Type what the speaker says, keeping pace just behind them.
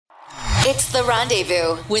It's The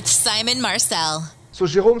Rendezvous with Simon Marcel. So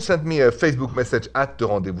Jérôme sent me a Facebook message at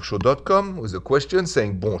therendezvousshow.com with a question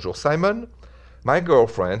saying, Bonjour Simon. My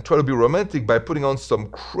girlfriend tried to be romantic by putting on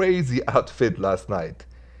some crazy outfit last night.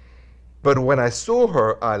 But when I saw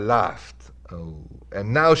her, I laughed. Oh,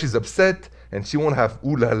 and now she's upset and she won't have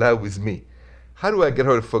ooh la la with me. How do I get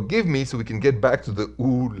her to forgive me so we can get back to the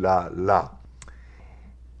ooh la la?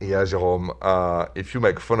 Yeah, Jérôme, if you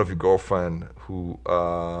make fun of your girlfriend who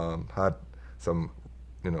had some,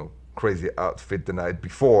 crazy outfit the night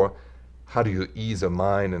before, how do you ease her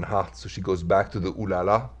mind and heart so she goes back to the ooh la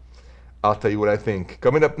la? I'll tell you what I think.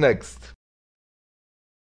 Coming up next.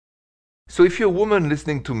 So if you're a woman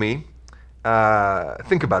listening to me,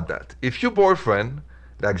 think about that. If your boyfriend,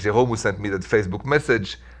 like Jérôme who sent me that Facebook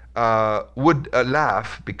message, would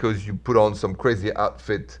laugh because you put on some crazy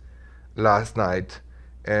outfit last night,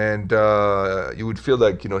 and you would feel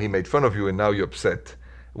like, he made fun of you and now you're upset.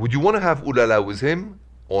 Would you want to have ooh la la with him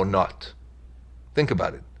or not? Think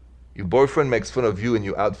about it. Your boyfriend makes fun of you and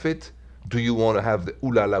your outfit. Do you want to have the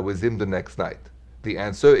ooh la la with him the next night? The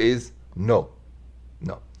answer is no.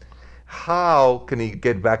 No. How can he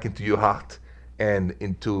get back into your heart and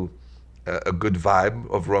into a good vibe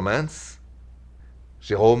of romance?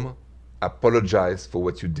 Jérôme, apologize for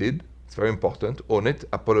what you did. It's very important. Own it,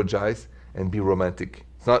 apologize, and be romantic.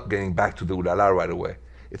 It's not getting back to the ooh la la right away.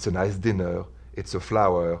 It's a nice dinner, it's a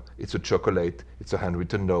flower, it's a chocolate, it's a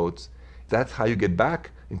handwritten note. That's how you get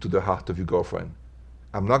back into the heart of your girlfriend.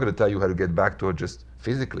 I'm not going to tell you how to get back to her just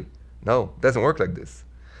physically. No, it doesn't work like this.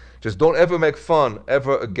 Just don't ever make fun,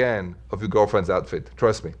 ever again, of your girlfriend's outfit.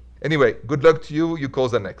 Trust me. Anyway, good luck to you. Your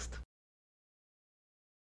calls are next.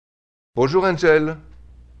 Bonjour, Angel.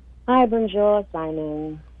 Hi, bonjour,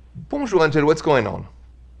 Simon. Bonjour, Angel. What's going on?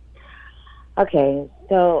 Okay,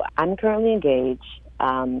 so I'm currently engaged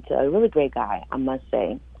to a really great guy, I must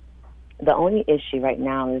say. The only issue right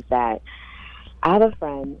now is that I have a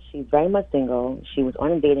friend. She's very much single. She was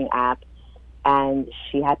on a dating app, and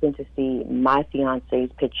she happened to see my fiance's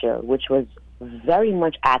picture, which was very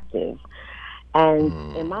much active.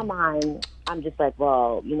 And in my mind, I'm just like,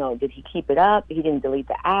 well, did he keep it up? He didn't delete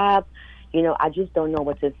the app. I just don't know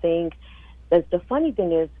what to think. The funny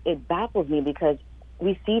thing is, it baffles me because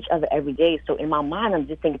we see each other every day. So in my mind, I'm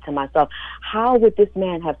just thinking to myself, how would this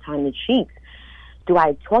man have time to cheat? Do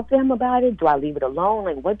I talk to him about it? Do I leave it alone?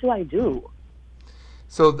 Like, what do I do?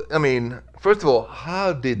 So, first of all,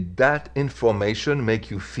 how did that information make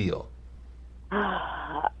you feel?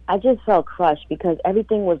 I just felt crushed because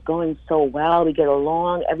everything was going so well. We get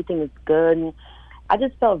along. Everything is good. I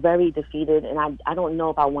just felt very defeated, and I don't know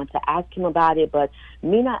if I want to ask him about it, but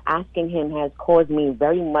me not asking him has caused me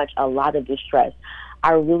very much a lot of distress.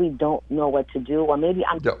 I really don't know what to do, or maybe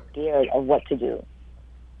I'm scared of what to do.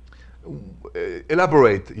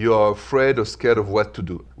 Elaborate. You're afraid or scared of what to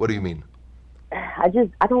do. What do you mean? I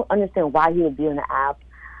don't understand why he would be on the app.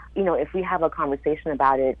 If we have a conversation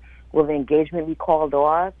about it, will the engagement be called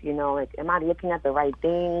off? Am I looking at the right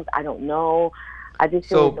things? I don't know. I just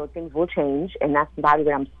feel like those things will change, and that's probably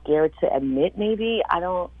what I'm scared to admit. Maybe I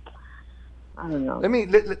don't know.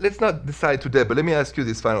 Let's not decide today, but let me ask you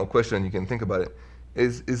this final question, and you can think about it.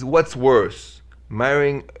 Is what's worse,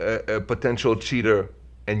 marrying a potential cheater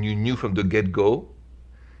and you knew from the get-go,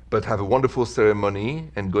 but have a wonderful ceremony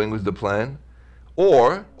and going with the plan,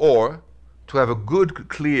 or to have a good,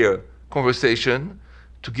 clear conversation,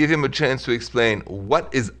 to give him a chance to explain what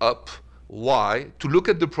is up, why, to look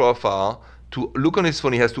at the profile, to look on his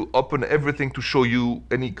phone. He has to open everything to show you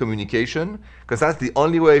any communication, because that's the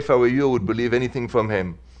only way, if I were you, I would believe anything from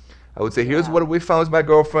him. I would say, here's what we found with my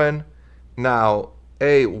girlfriend. Now,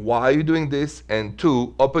 A, why are you doing this? And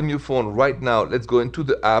 2, open your phone right now. Let's go into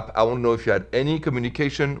the app. I want to know if you had any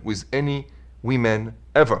communication with any women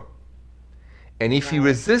ever. And if he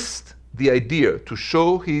resists the idea to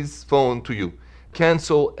show his phone to you,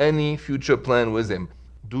 cancel any future plan with him.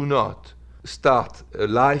 Do not start a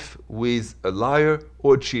life with a liar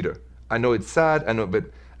or a cheater. I know it's sad, but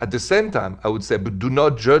at the same time, I would say, but do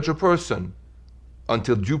not judge a person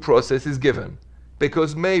until due process is given.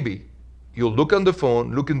 Because maybe you'll look on the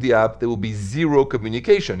phone, look in the app, there will be zero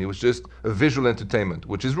communication. It was just a visual entertainment,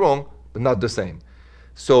 which is wrong, but not the same.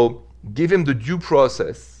 So give him the due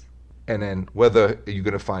process, and then whether you're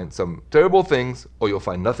going to find some terrible things or you'll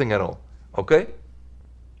find nothing at all. Okay?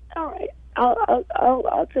 All right.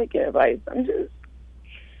 I'll take your advice. I'm just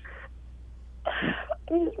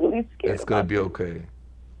really scared. It's going to be okay.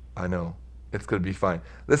 I know. It's going to be fine.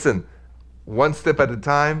 Listen, one step at a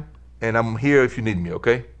time, and I'm here if you need me,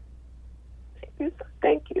 okay?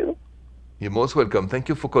 Thank you. You're most welcome. Thank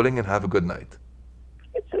you for calling, and have a good night.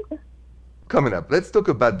 You too. Coming up, let's talk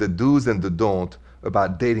about the do's and the don't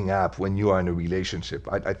about dating app when you are in a relationship.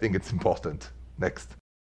 I think it's important. Next.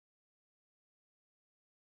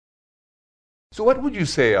 So what would you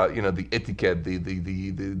say are, the etiquette,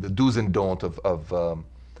 the do's and don'ts of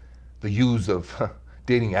the use of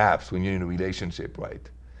dating apps when you're in a relationship, right?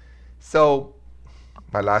 So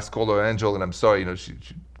my last caller, Angel, and I'm sorry, she's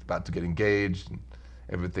about to get engaged and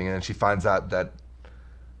everything, and she finds out that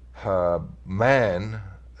her man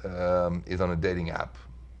is on a dating app.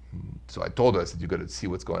 So I told her, I said, you got to see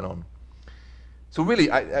what's going on. So really,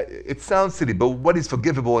 it sounds silly, but what is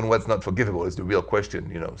forgivable and what's not forgivable is the real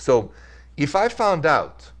question, So if I found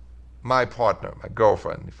out my partner, my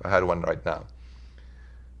girlfriend, if I had one right now,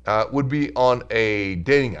 would be on a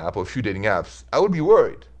dating app or a few dating apps, I would be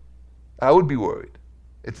worried.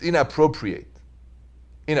 It's inappropriate.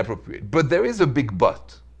 But there is a big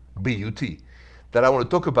but, B-U-T, that I want to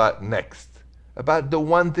talk about next, about the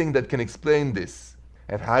one thing that can explain this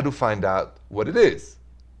and how to find out what it is.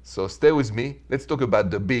 So stay with me. Let's talk about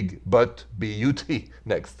the big but, B-U-T,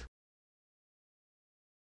 next.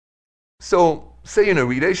 So say you're in a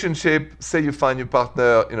relationship, say you find your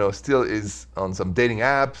partner, still is on some dating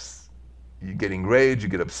apps, you get enraged, you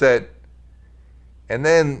get upset, and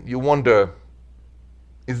then you wonder,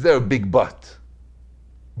 is there a big but?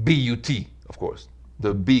 B-U-T, of course.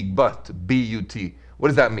 The big but, B-U-T. What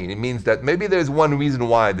does that mean? It means that maybe there's one reason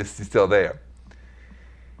why this is still there.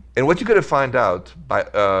 And what you're going to find out by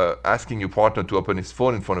asking your partner to open his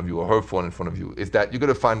phone in front of you or her phone in front of you is that you're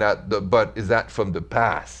going to find out the but is that from the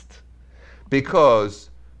past. Because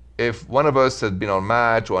if one of us has been on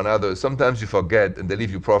Match or another, sometimes you forget and they leave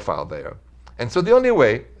your profile there. And so the only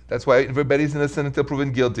way, that's why everybody's innocent until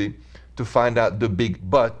proven guilty, to find out the big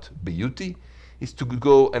but, B-U-T, is to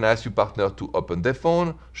go and ask your partner to open their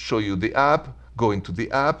phone, show you the app, go into the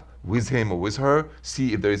app with him or with her,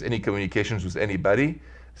 see if there is any communications with anybody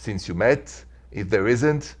since you met. If there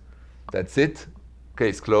isn't, that's it.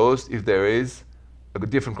 Case closed. If there is, a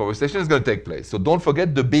different conversation is going to take place. So don't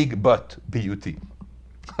forget the big but, B-U-T.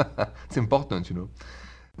 It's important,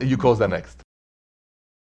 You call that next.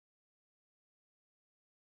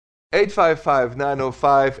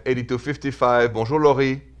 855-905-8255. Bonjour,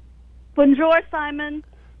 Laurie. Bonjour, Simon.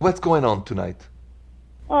 What's going on tonight?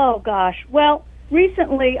 Oh, gosh. Well,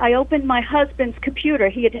 recently I opened my husband's computer.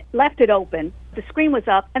 He had left it open. The screen was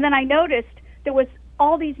up. And then I noticed there was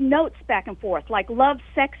all these notes back and forth, like love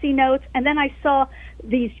sexy notes. And then I saw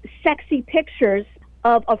these sexy pictures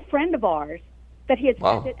of a friend of ours that he had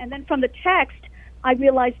sent it. And then from the text, I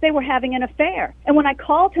realized they were having an affair. And when I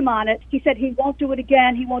called him on it, he said he won't do it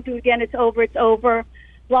again. It's over,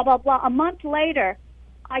 blah, blah, blah. A month later,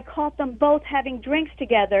 I caught them both having drinks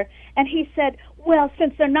together. And he said, well,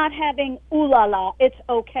 since they're not having ooh la la, it's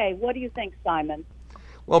okay. What do you think, Simon?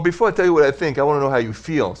 Well, before I tell you what I think, I want to know how you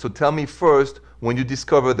feel. So tell me first, when you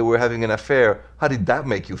discovered they were having an affair, how did that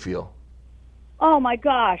make you feel? Oh, my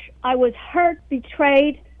gosh. I was hurt,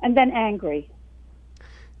 betrayed, and then angry.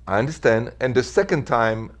 I understand. And the second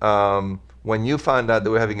time, when you found out they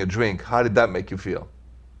were having a drink, how did that make you feel?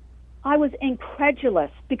 I was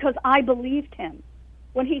incredulous because I believed him.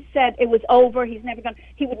 When he said it was over, he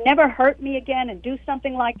would never hurt me again and do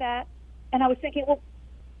something like that. And I was thinking, well,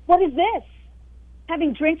 what is this?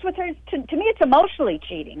 Having drinks with her, to me, it's emotionally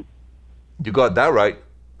cheating. You got that right.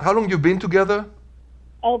 How long you been together?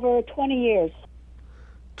 Over 20 years.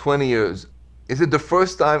 20 years. Is it the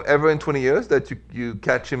first time ever in 20 years that you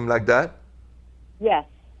catch him like that? Yes.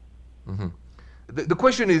 Mm-hmm. The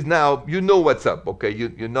question is now, you know what's up, okay?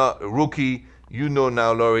 You're not a rookie. You know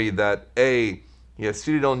now, Laurie, that A, he has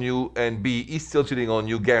cheated on you, and B, he's still cheating on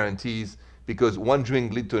you, guarantees, because one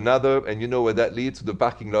drink leads to another, and you know where that leads, to the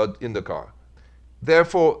parking lot in the car.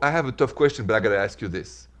 Therefore, I have a tough question, but I gotta ask you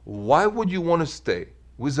this. Why would you want to stay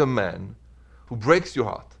with a man who breaks your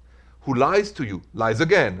heart, who lies to you, lies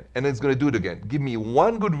again, and is going to do it again? Give me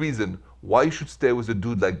one good reason why you should stay with a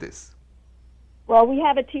dude like this. Well, we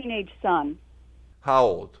have a teenage son. How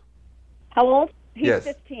old? How old? He's Yes.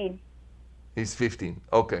 15. He's 15.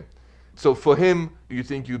 Okay. So for him, you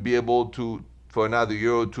think you'd be able to, for another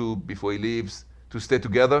year or two before he leaves, to stay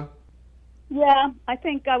together? Yeah, I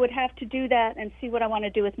think I would have to do that and see what I want to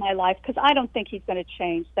do with my life, because I don't think he's going to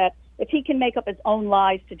change. That if he can make up his own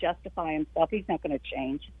lies to justify himself, he's not going to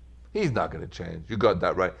change. He's not going to change. You got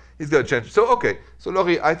that right. He's going to change. So, okay. So,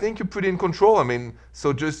 Laurie, I think you're pretty in control. I mean,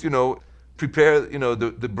 so just, prepare,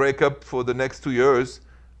 the breakup for the next 2 years.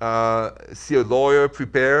 See a lawyer,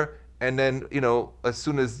 prepare. And then, as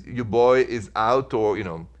soon as your boy is out or,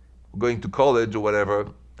 going to college or whatever,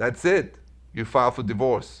 that's it. You file for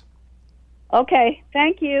divorce. Okay,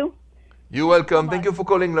 thank you. You're welcome. Thank you for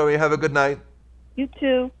calling, Laurie. Have a good night. You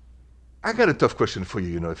too. I got a tough question for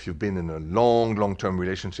you. If you've been in a long-term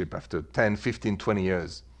relationship after 10, 15, 20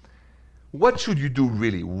 years, what should you do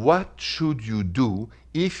really? What should you do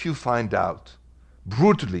if you find out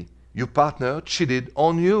brutally your partner cheated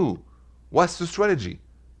on you? What's the strategy?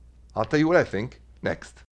 I'll tell you what I think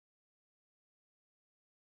next.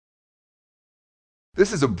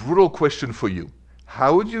 This is a brutal question for you.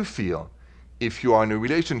 How would you feel if you are in a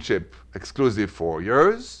relationship exclusive for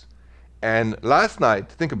years and last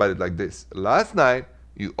night, think about it like this, last night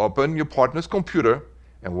you open your partner's computer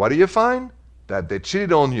and what do you find? That they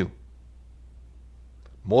cheated on you.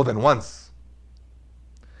 More than once.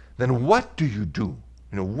 Then what do you do?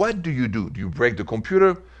 What do you do? Do you break the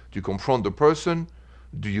computer? Do you confront the person?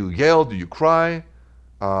 Do you yell? Do you cry?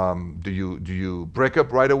 Do you break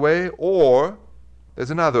up right away? Or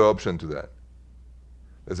there's another option to that.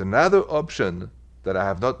 There's another option that I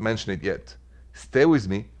have not mentioned it yet. Stay with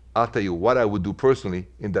me. I'll tell you what I would do personally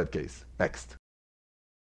in that case. Next.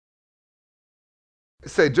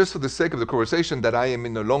 Say, just for the sake of the conversation, that I am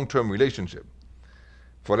in a long-term relationship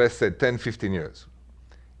for, let's say, 10, 15 years.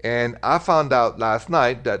 And I found out last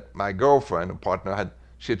night that my girlfriend or partner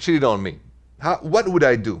she had cheated on me. What would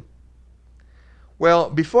I do? Well,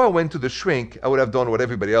 before I went to the shrink, I would have done what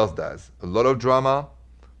everybody else does. A lot of drama,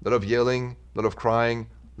 a lot of yelling, a lot of crying,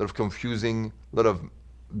 a lot of confusing, a lot of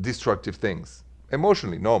destructive things.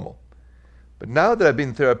 Emotionally, normal. But now that I've been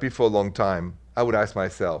in therapy for a long time, I would ask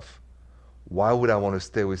myself, why would I want to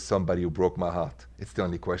stay with somebody who broke my heart? It's the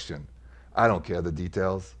only question. I don't care the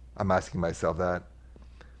details. I'm asking myself that.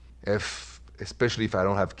 Especially if I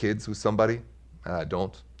don't have kids with somebody, and I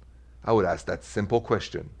don't, I would ask that simple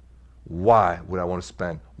question. Why would I want to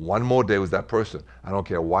spend one more day with that person? I don't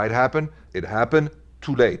care why it happened. It happened,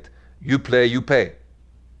 too late. You play, you pay.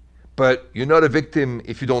 But you're not a victim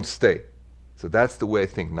if you don't stay. So that's the way I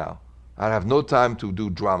think now. I have no time to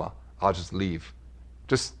do drama. I'll just leave.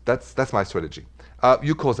 That's my strategy.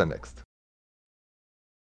 You call that next.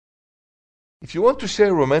 If you want to share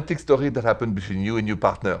a romantic story that happened between you and your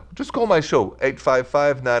partner, just call my show,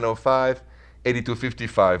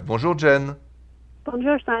 855-905-8255. Bonjour, Jen.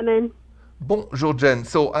 Bonjour, Simon. Bonjour, Jen.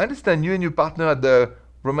 So I understand you and your partner had a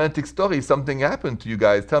romantic story. Something happened to you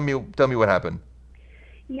guys. Tell me what happened.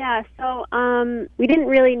 Yeah, so we didn't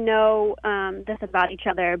really know this about each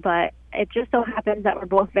other, but it just so happens that we're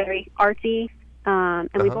both very artsy, and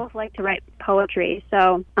we both like to write poetry.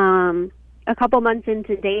 So a couple months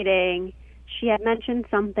into dating, she had mentioned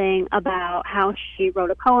something about how she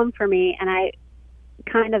wrote a poem for me, and I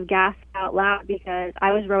kind of gasped out loud because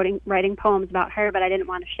I was writing poems about her, but I didn't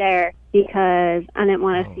want to share because I didn't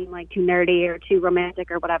want to seem like too nerdy or too romantic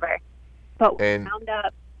or whatever. But we wound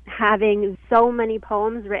up having so many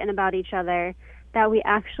poems written about each other that we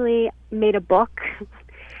actually made a book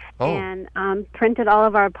and printed all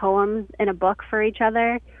of our poems in a book for each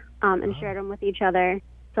other and shared them with each other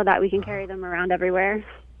so that we can carry them around everywhere.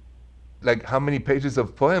 Like how many pages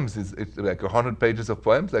of poems? Is it like 100 pages of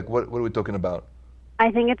poems? Like what are we talking about?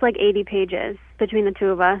 I think it's like 80 pages between the two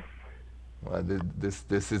of us. Well,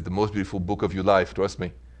 this is the most beautiful book of your life, trust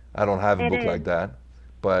me. I don't have a book like that.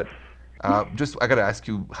 But I got to ask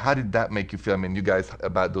you, how did that make you feel? I mean, you guys,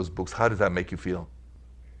 about those books, how does that make you feel?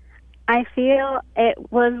 I feel it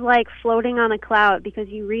was like floating on a cloud because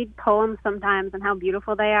you read poems sometimes and how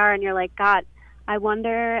beautiful they are, and you're like, God, I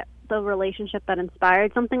wonder the relationship that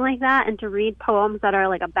inspired something like that. And to read poems that are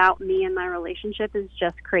like about me and my relationship is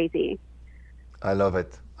just crazy. I love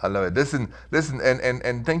it. Listen,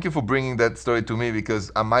 and thank you for bringing that story to me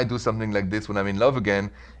because I might do something like this when I'm in love again,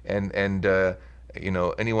 and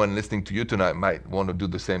anyone listening to you tonight might want to do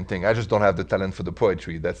the same thing. I just don't have the talent for the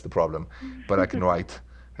poetry. That's the problem. But I can write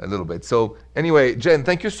a little bit. So anyway, Jen,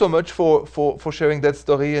 thank you so much for sharing that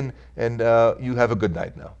story, and you have a good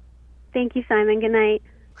night now. Thank you, Simon. Good night.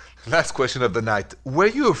 Last question of the night. Were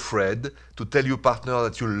you afraid to tell your partner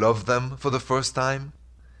that you love them for the first time?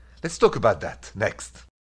 Let's talk about that next.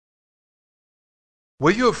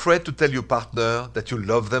 Were you afraid to tell your partner that you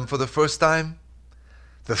love them for the first time?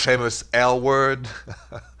 The famous L word.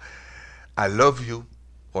 I love you,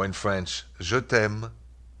 or in French, je t'aime,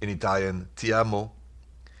 in Italian, ti amo,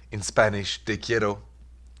 in Spanish, te quiero,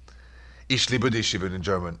 ich liebe dich even in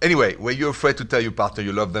German. Anyway, were you afraid to tell your partner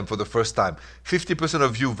you love them for the first time? 50%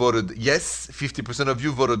 of you voted yes, 50% of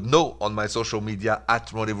you voted no on my social media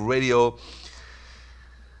at Rendezvous Radio.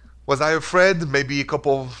 Was I afraid? Maybe a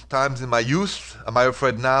couple of times in my youth. Am I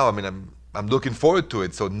afraid now? I mean, I'm looking forward to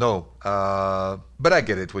it, so no. But I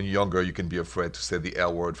get it. When you're younger, you can be afraid to say the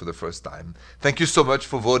L word for the first time. Thank you so much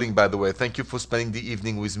for voting, by the way. Thank you for spending the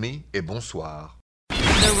evening with me, et bonsoir.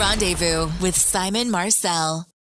 The Rendezvous with Simon Marcel.